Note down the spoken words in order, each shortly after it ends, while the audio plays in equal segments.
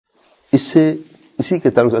इससे इसी के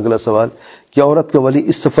ताल्लुक अगला सवाल, क्या औरत का वली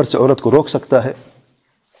इस सफ़र से औरत को रोक सकता है?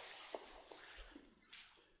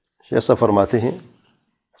 ऐसा फरमाते हैं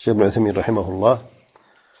शेख इब्न उथैमीन रहमहुल्लाह,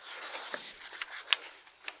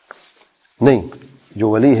 नहीं, जो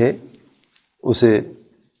वली है उसे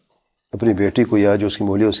अपनी बेटी को या जो उसकी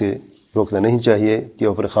मौली उसे रोकना नहीं चाहिए कि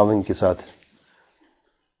वो अपने खाविंद के साथ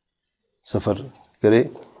सफ़र करे।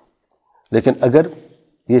 लेकिन अगर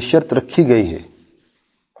ये शर्त रखी गई है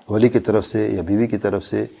वली की तरफ से या बीवी की तरफ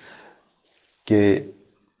से कि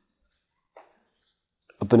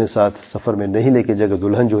अपने साथ सफ़र में नहीं लेके जाएगा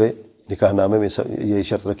दुल्हन, जो है निकाहनामे में ये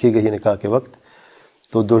शर्त रखी गई है निकाह के वक्त,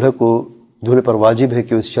 तो दूल्हे पर वाजिब है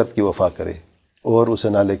कि उस शर्त की वफा करे और उसे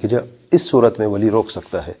ना लेके जाए। इस सूरत में वली रोक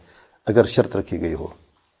सकता है अगर शर्त रखी गई हो।